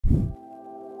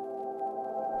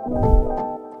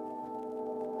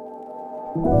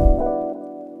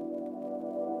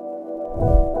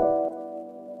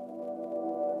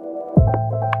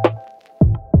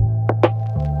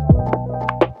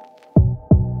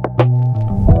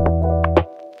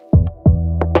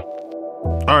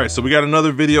Alright, so we got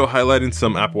another video highlighting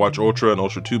some Apple Watch Ultra and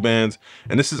Ultra 2 bands,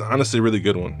 and this is honestly a really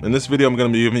good one. In this video, I'm going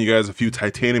to be giving you guys a few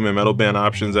titanium and metal band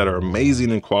options that are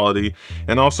amazing in quality,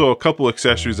 and also a couple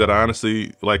accessories that I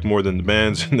honestly like more than the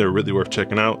bands, and they're really worth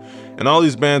checking out. And all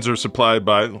these bands are supplied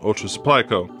by Ultra Supply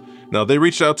Co. Now, they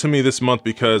reached out to me this month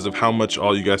because of how much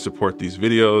all you guys support these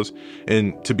videos.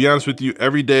 And to be honest with you,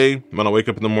 every day when I wake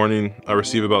up in the morning, I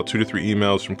receive about 2 to 3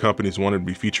 emails from companies wanting to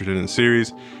be featured in the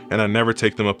series. And I never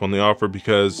take them up on the offer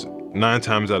because 9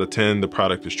 times out of 10, the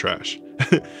product is trash.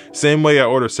 Same way I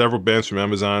order several bands from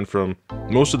Amazon from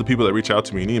most of the people that reach out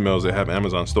to me in emails that have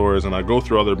Amazon stores. And I go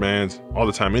through other bands all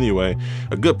the time anyway.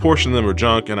 A good portion of them are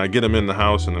junk, and I get them in the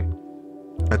house and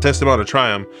I test them out and try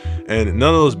them. And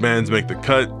none of those bands make the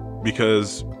cut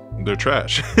because they're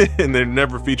trash and they're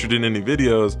never featured in any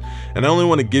videos. And I only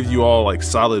want to give you all like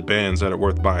solid bands that are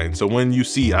worth buying. So when you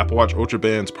see Apple Watch Ultra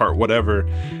bands part whatever,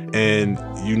 and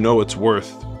you know it's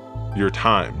worth your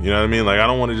time, you know what I mean? Like, I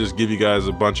don't want to just give you guys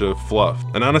a bunch of fluff.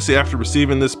 And honestly, after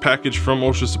receiving this package from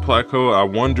Ultra Supply Co., I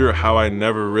wonder how I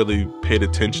never really paid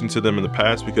attention to them in the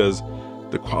past, because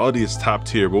the quality is top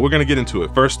tier, but we're gonna get into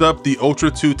it. First up, the Ultra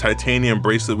 2 titanium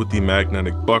bracelet with the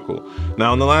magnetic buckle.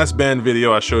 Now, in the last band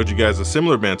video, I showed you guys a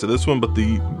similar band to this one, but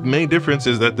the main difference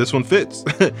is that this one fits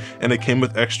and it came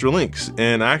with extra links.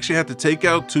 And I actually had to take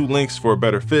out 2 links for a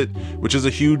better fit, which is a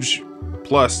huge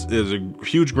plus, is a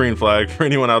huge green flag for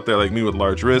anyone out there like me with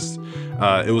large wrists.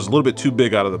 It was a little bit too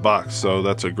big out of the box, so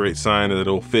that's a great sign that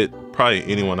it'll fit probably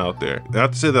anyone out there. I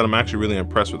have to say that I'm actually really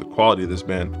impressed with the quality of this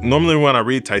band. Normally when I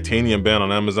read titanium band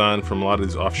on Amazon from a lot of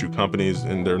these offshoot companies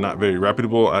and they're not very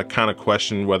reputable, I kind of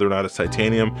question whether or not it's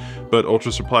titanium, but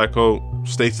Ultra Supply Co.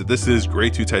 states that this is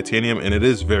grade 2 titanium, and it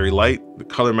is very light. The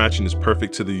color matching is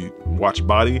perfect to the watch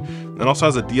body, and also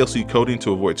has a DLC coating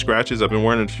to avoid scratches. I've been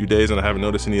wearing it a few days and I haven't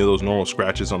noticed any of those normal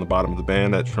scratches on the bottom of the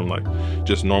band. That's from like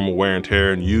just normal wear and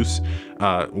tear and use.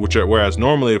 Whereas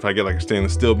normally if I get like a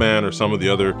stainless steel band or some of the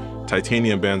other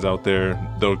titanium bands out there,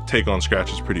 they'll take on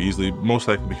scratches pretty easily, most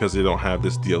likely because they don't have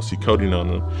this DLC coating on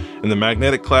them. And the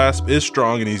magnetic clasp is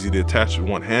strong and easy to attach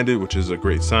one-handed, which is a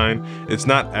great sign. It's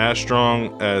not as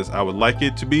strong as I would like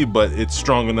it to be, but it's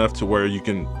strong enough to where you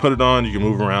can put it on, you can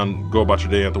move around, go about your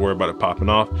day, you don't have to worry about it popping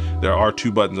off. There are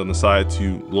 2 buttons on the side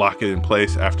to lock it in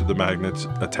place after the magnets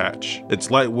attach. It's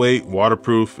lightweight,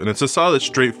 waterproof, and it's a solid,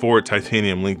 straightforward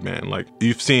titanium link band. Like,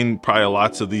 you've seen probably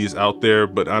lots of these out there,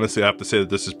 but honestly I have to say that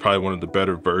this is probably one of the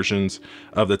better versions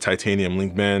of the titanium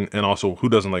link band. And also, who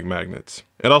doesn't like magnets?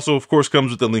 It also of course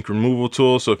comes with the link removal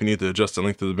tool, so if you need to adjust the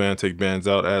length of the band, take bands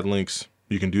out, add links,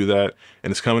 you can do that,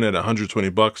 and it's coming at 120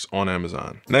 bucks on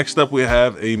Amazon. Next up, we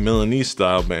have a Milanese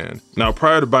style band. Now,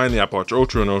 prior to buying the Apple Watch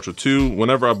Ultra and Ultra 2,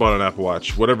 whenever I bought an Apple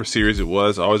Watch, whatever series it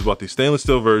was, I always bought the stainless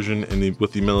steel version and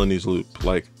with the Milanese loop.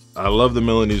 Like, I love the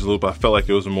Milanese loop. I felt like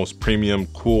it was the most premium,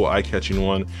 cool, eye-catching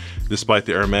one. Despite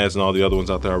the Hermes and all the other ones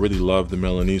out there, I really love the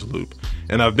Milanese loop.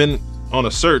 And I've been on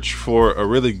a search for a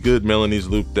really good Milanese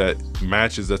loop that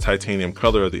matches the titanium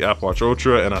color of the Apple Watch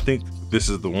Ultra, and I think this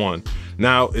is the one.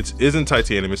 Now, it isn't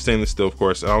titanium, it's stainless steel, of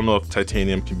course. I don't know if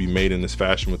titanium can be made in this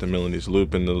fashion with the Milanese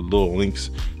loop and the little links.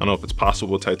 I don't know if it's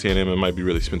possible with titanium. It might be a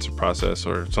really expensive process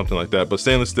or something like that, but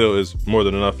stainless steel is more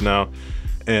than enough now.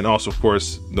 And also, of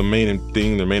course, the main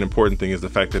important thing is the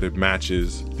fact that it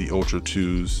matches the Ultra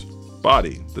 2's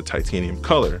body, the titanium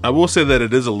color. I will say that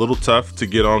it is a little tough to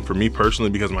get on for me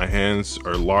personally because my hands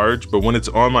are large, but when it's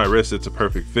on my wrist, it's a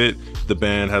perfect fit. The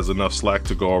band has enough slack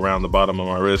to go around the bottom of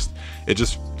my wrist. It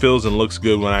just feels and looks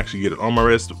good when I actually get it on my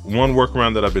wrist. One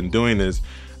workaround that I've been doing is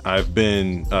I've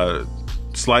been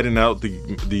sliding out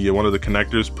the one of the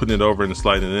connectors, putting it over and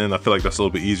sliding it in. I feel like that's a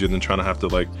little bit easier than trying to have to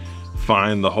like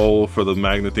find the hole for the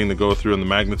magnet thing to go through, and the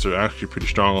magnets are actually pretty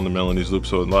strong on the Milanese loop,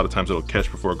 so a lot of times it'll catch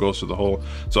before it goes through the hole.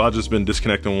 So I've just been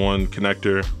disconnecting one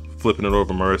connector, flipping it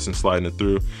over my wrist and sliding it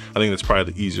through. I think that's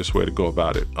probably the easiest way to go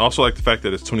about it. I also like the fact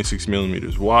that it's 26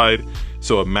 millimeters wide,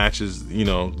 so it matches, you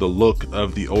know, the look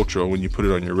of the Ultra when you put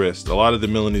it on your wrist. A lot of the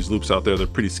Milanese loops out there, they're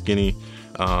pretty skinny,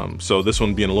 so this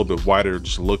one being a little bit wider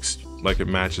just looks like it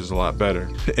matches a lot better.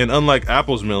 And unlike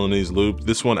Apple's Milanese loop,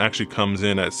 this one actually comes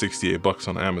in at 68 bucks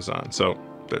on Amazon. So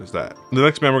there's that. The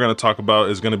next band we're going to talk about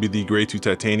is going to be the Grade 2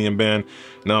 Titanium band.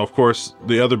 Now, of course,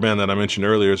 the other band that I mentioned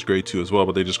earlier is Grade 2 as well,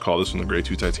 but they just call this one the Grade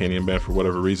 2 Titanium band for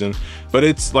whatever reason. But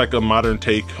it's like a modern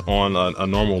take on a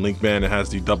normal link band. It has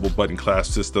the double button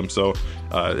clasp system, so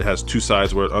it has two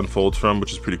sides where it unfolds from,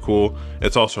 which is pretty cool.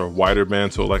 It's also a wider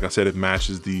band, so like I said, it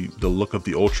matches the look of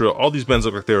the Ultra. All these bands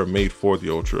look like they were made for the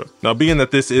Ultra. Now, being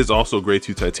that this is also Grade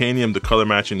 2 Titanium, the color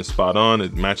matching is spot on.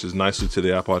 It matches nicely to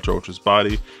the Apple Watch Ultra's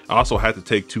body. I also had to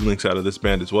take 2 links out of this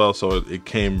band as well, so it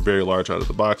came very large out of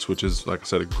the box, which is, like I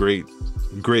said, a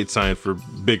great sign for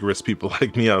big wrist people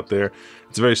like me out there.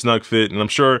 It's a very snug fit, and I'm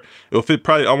sure it'll fit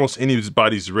probably almost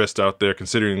anybody's wrist out there,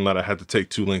 considering that I had to take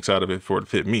 2 links out of it for it to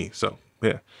fit me. So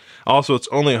yeah. Also, it's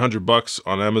only $100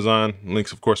 on Amazon.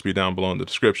 Links, of course, be down below in the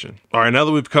description. All right, now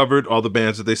that we've covered all the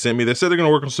bands that they sent me, they said they're going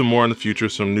to work on some more in the future,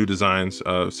 some new designs.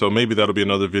 So maybe that'll be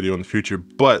another video in the future.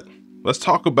 But let's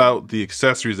talk about the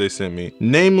accessories they sent me,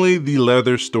 namely the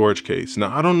leather storage case.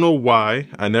 Now, I don't know why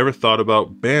I never thought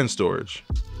about band storage.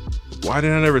 Why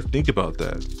did I never think about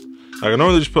that? Like, I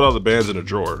normally just put all the bands in a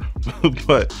drawer,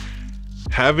 but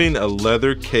having a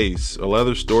leather case, a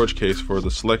leather storage case for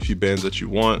the select few bands that you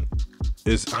want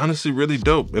is honestly really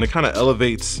dope, and it kind of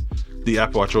elevates the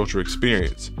Apple Watch Ultra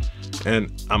experience.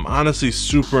 And I'm honestly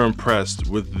super impressed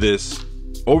with this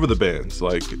over the bands.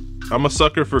 Like, I'm a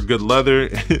sucker for good leather,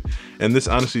 and this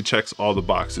honestly checks all the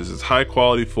boxes. It's high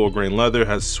quality, full grain leather,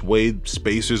 has suede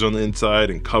spacers on the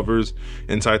inside and covers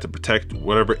inside to protect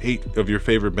whatever 8 of your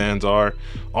favorite bands are.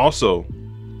 Also,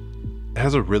 it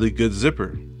has a really good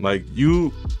zipper. Like,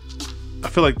 I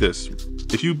feel like this,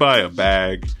 if you buy a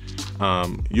bag,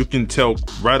 you can tell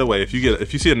right away if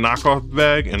you see a knockoff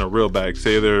bag and a real bag,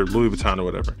 say they're Louis Vuitton or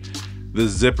whatever, the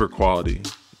zipper quality,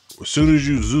 as soon as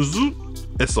you zoom,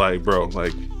 it's like, bro,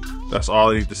 like, that's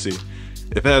all I need to see.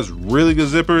 If it has really good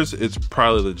zippers, it's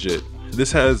probably legit.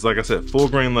 This has, like I said, full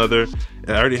grain leather. It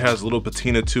already has a little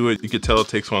patina to it. You can tell it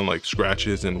takes on like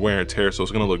scratches and wear and tear, so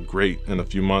it's gonna look great in a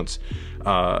few months.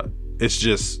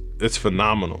 It's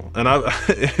phenomenal. And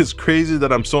it's crazy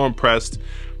that I'm so impressed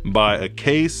by a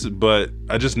case, but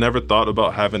I just never thought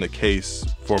about having a case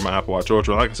for my Apple Watch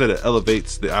Ultra. Like I said, it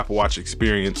elevates the Apple Watch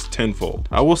experience tenfold.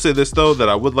 I will say this though, that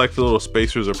I would like the little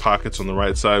spacers or pockets on the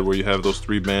right side where you have those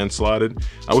 3 bands slotted.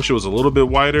 I wish it was a little bit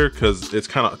wider, because it's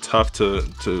kind of tough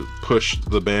to push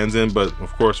the bands in, but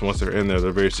of course once they're in there,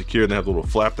 they're very secure, and they have a little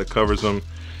flap that covers them.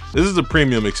 This is a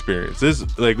premium experience. This,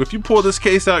 like, if you pull this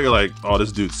case out, you're like, oh,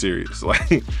 this dude's serious.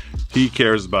 Like, he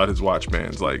cares about his watch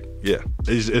bands. Like, yeah,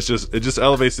 it just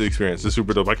elevates the experience. It's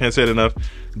super dope. I can't say it enough.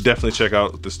 Definitely check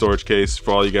out the storage case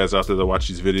for all you guys out there that watch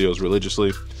these videos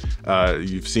religiously.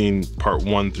 You've seen part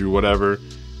 1 through whatever.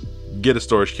 Get a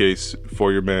storage case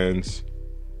for your bands.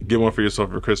 Get one for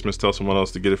yourself for Christmas. Tell someone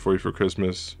else to get it for you for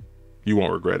Christmas. You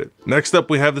won't regret it. Next up,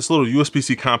 we have this little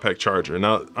USB-C compact charger.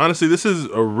 Now, honestly, this is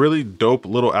a really dope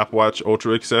little Apple Watch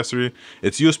Ultra accessory.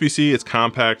 It's USB-C, it's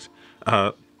compact,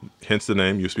 hence the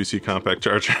name, USB-C compact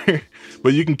charger.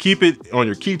 But you can keep it on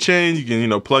your keychain. You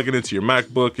can, plug it into your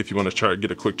MacBook if you want to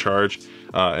get a quick charge.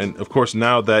 And of course,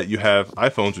 now that you have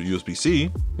iPhones with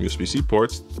USB-C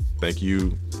ports, thank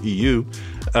you, EU,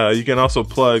 you can also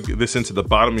plug this into the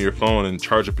bottom of your phone and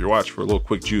charge up your watch for a little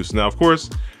quick juice. Now, of course,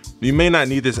 you may not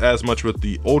need this as much with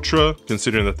the Ultra,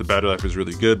 considering that the battery life is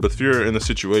really good. But if you're in a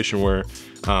situation where,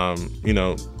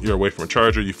 you're away from a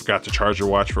charger, you forgot to charge your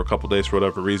watch for a couple days for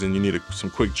whatever reason, you need some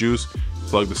quick juice,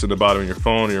 plug this in the bottom of your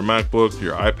phone or your MacBook,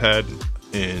 your iPad,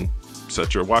 and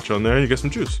set your watch on there and you get some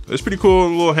juice. It's pretty cool, a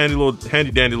little handy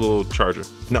dandy little charger.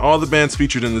 Now, all the bands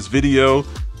featured in this video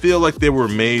feel like they were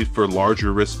made for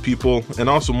larger wrist people, and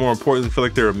also more importantly, feel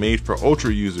like they were made for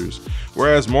Ultra users.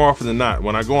 Whereas more often than not,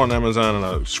 when I go on Amazon and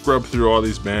I scrub through all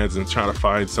these bands and try to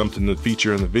find something to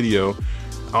feature in the video,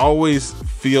 I always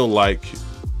feel like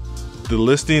the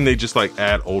listing, they just like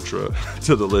add Ultra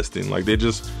to the listing. Like, they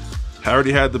just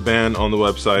already had the band on the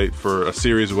website for a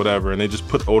series or whatever, and they just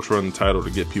put Ultra in the title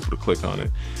to get people to click on it.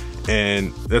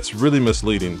 And that's really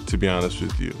misleading, to be honest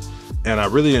with you. And I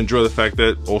really enjoy the fact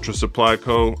that Ultra Supply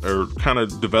Co. are kind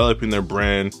of developing their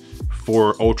brand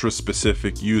for Ultra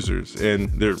specific users, and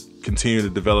they're continuing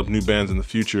to develop new bands in the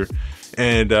future.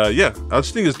 And yeah, I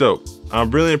just think it's dope.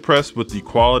 I'm really impressed with the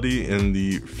quality and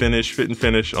the fit and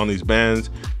finish on these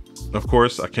bands. Of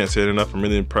course, I can't say it enough, I'm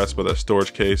really impressed by that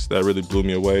storage case. That really blew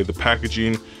me away. The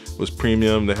packaging was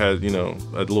premium. They had, a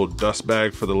little dust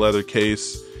bag for the leather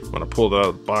case. When I pulled it out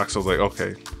of the box, I was like,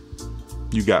 okay,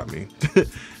 you got me.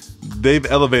 They've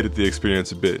elevated the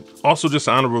experience a bit. Also, just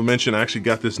an honorable mention, I actually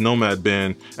got this Nomad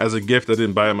band as a gift. I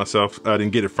didn't buy it myself. I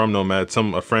didn't get it from Nomad.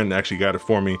 A friend actually got it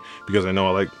for me because I know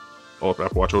I like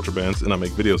Apple Watch Ultra bands, and I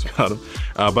make videos about them.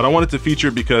 But I wanted to feature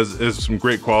it because it's some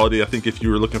great quality. I think if you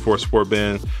were looking for a sport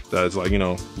band that's like, you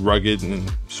know, rugged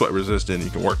and sweat resistant, you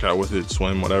can work out with it,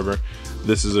 swim, whatever,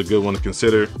 this is a good one to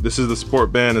consider. This is the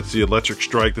sport band. It's the Electric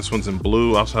Strike. This one's in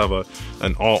blue. I also have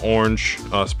an all orange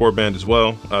sport band as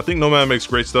well. I think Nomad makes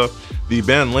great stuff. The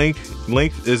band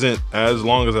length isn't as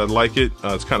long as I'd like it.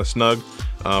 It's kind of snug,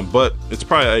 but it's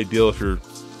probably ideal if you're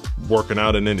working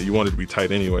out and then you want it to be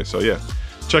tight anyway. So yeah,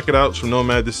 check it out. It's from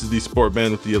Nomad. This is the sport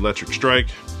band with the Electric Strike.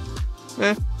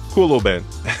 Cool little band.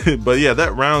 But yeah,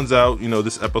 that rounds out, you know,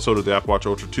 this episode of the Apple Watch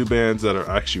Ultra 2 bands that are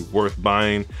actually worth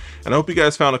buying. And I hope you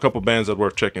guys found a couple bands that are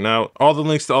worth checking out. All the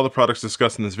links to all the products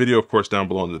discussed in this video, of course, down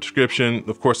below in the description.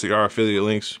 Of course, they are affiliate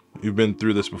links. You've been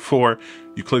through this before.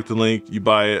 You click the link, you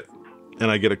buy it, and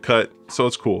I get a cut. So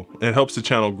it's cool. It helps the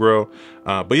channel grow.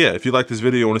 But yeah, if you like this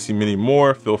video and want to see many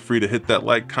more, feel free to hit that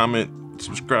like, comment,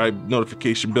 subscribe,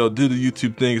 notification bell, do the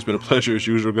YouTube thing. It's been a pleasure as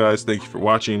usual, guys. Thank you for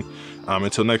watching.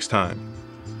 Until next time.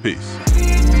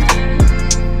 Peace.